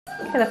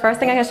Okay, the first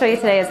thing I'm going to show you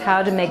today is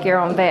how to make your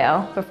own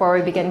veil before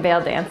we begin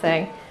veil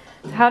dancing.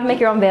 So how to make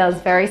your own veil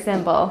is very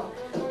simple.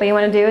 What you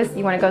want to do is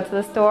you want to go to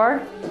the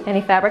store,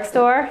 any fabric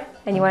store,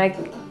 and you want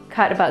to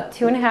cut about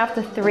 2.5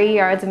 to 3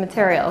 yards of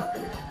material.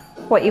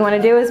 What you want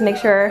to do is make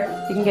sure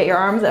you can get your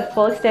arms at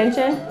full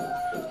extension,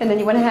 and then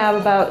you want to have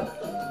about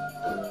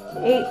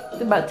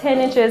 10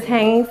 inches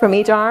hanging from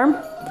each arm.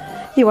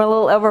 You want a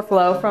little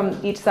overflow from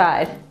each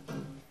side,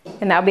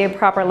 and that would be a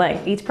proper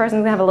length. Each person's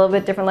going to have a little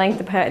bit different length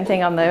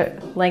depending on the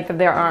length of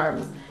their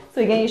arms.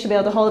 So again, you should be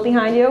able to hold it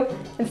behind you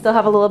and still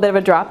have a little bit of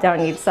a drop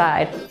down each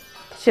side.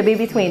 Should be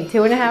between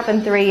 2.5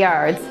 and 3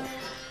 yards.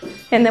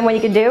 And then what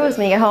you can do is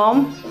when you get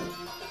home,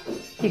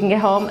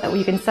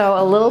 you can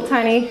sew a little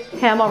tiny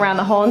hem around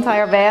the whole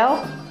entire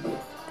veil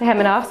to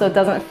hem it off so it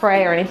doesn't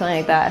fray or anything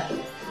like that.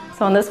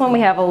 So on this one we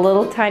have a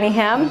little tiny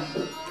hem.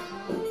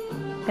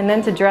 And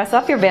then to dress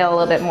up your veil a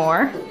little bit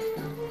more,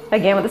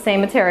 again with the same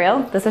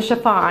material, this is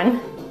chiffon,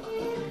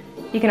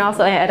 you can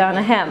also add on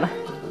a hem.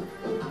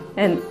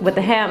 And with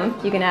the hem,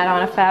 you can add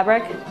on a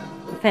fabric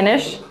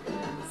finish,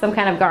 some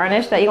kind of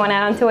garnish that you want to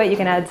add onto it. You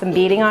can add some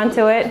beading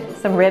onto it,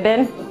 some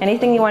ribbon,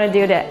 anything you want to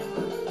do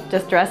to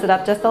just dress it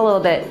up just a little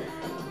bit,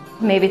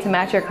 maybe to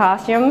match your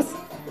costumes.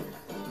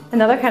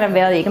 Another kind of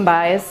veil that you can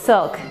buy is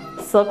silk.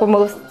 Silk will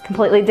move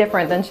completely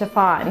different than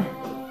chiffon.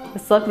 The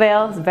silk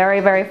veil is very,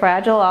 very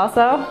fragile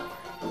also.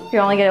 You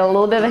only get a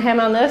little bit of a hem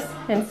on this,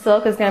 and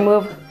silk is going to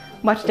move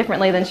much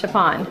differently than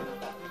chiffon.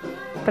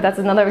 But that's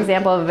another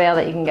example of a veil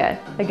that you can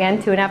get.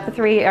 Again, 2.5 to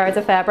 3 yards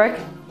of fabric,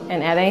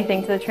 and add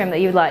anything to the trim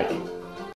that you'd like.